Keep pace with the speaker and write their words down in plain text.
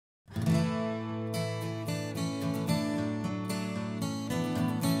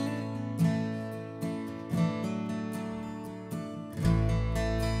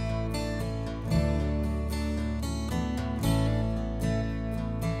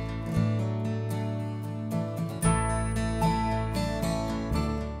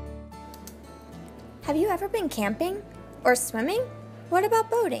Have you ever been camping? Or swimming? What about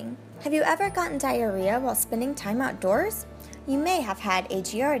boating? Have you ever gotten diarrhea while spending time outdoors? You may have had a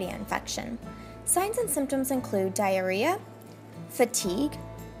Giardia infection. Signs and symptoms include diarrhea, fatigue,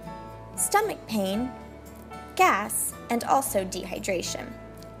 stomach pain, gas, and also dehydration.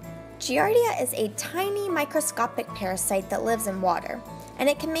 Giardia is a tiny microscopic parasite that lives in water, and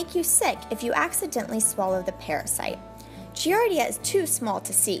it can make you sick if you accidentally swallow the parasite. Giardia is too small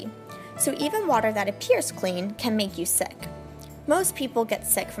to see, so even water that appears clean can make you sick. Most people get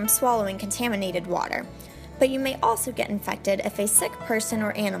sick from swallowing contaminated water, but you may also get infected if a sick person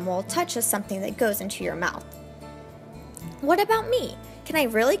or animal touches something that goes into your mouth. What about me? Can I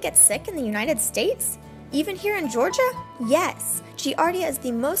really get sick in the United States? Even here in Georgia? Yes! Giardia is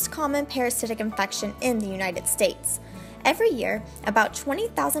the most common parasitic infection in the United States. Every year, about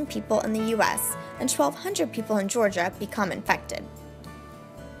 20,000 people in the US and 1,200 people in Georgia become infected.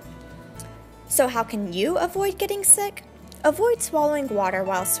 So how can you avoid getting sick? Avoid swallowing water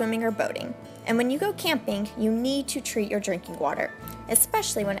while swimming or boating. And when you go camping, you need to treat your drinking water,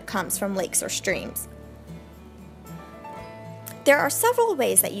 especially when it comes from lakes or streams. There are several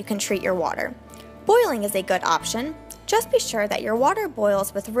ways that you can treat your water. Boiling is a good option. Just be sure that your water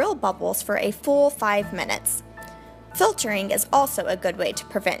boils with real bubbles for a full 5 minutes. Filtering is also a good way to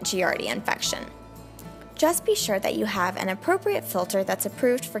prevent Giardia infection. Just be sure that you have an appropriate filter that's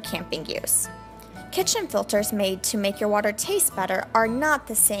approved for camping use. Kitchen filters made to make your water taste better are not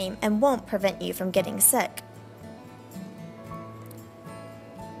the same and won't prevent you from getting sick.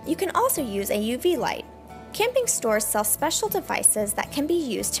 You can also use a UV light. Camping stores sell special devices that can be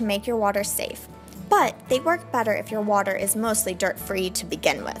used to make your water safe, but they work better if your water is mostly dirt-free to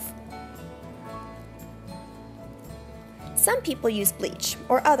begin with. Some people use bleach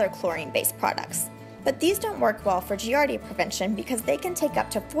or other chlorine-based products, but these don't work well for Giardia prevention because they can take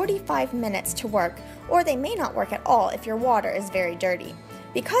up to 45 minutes to work, or they may not work at all if your water is very dirty.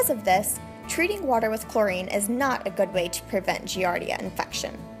 Because of this, treating water with chlorine is not a good way to prevent Giardia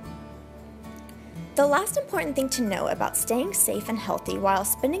infection. The last important thing to know about staying safe and healthy while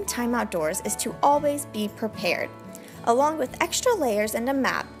spending time outdoors is to always be prepared. Along with extra layers and a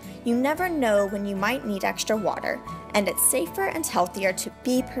map, you never know when you might need extra water, and it's safer and healthier to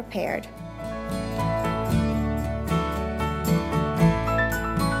be prepared.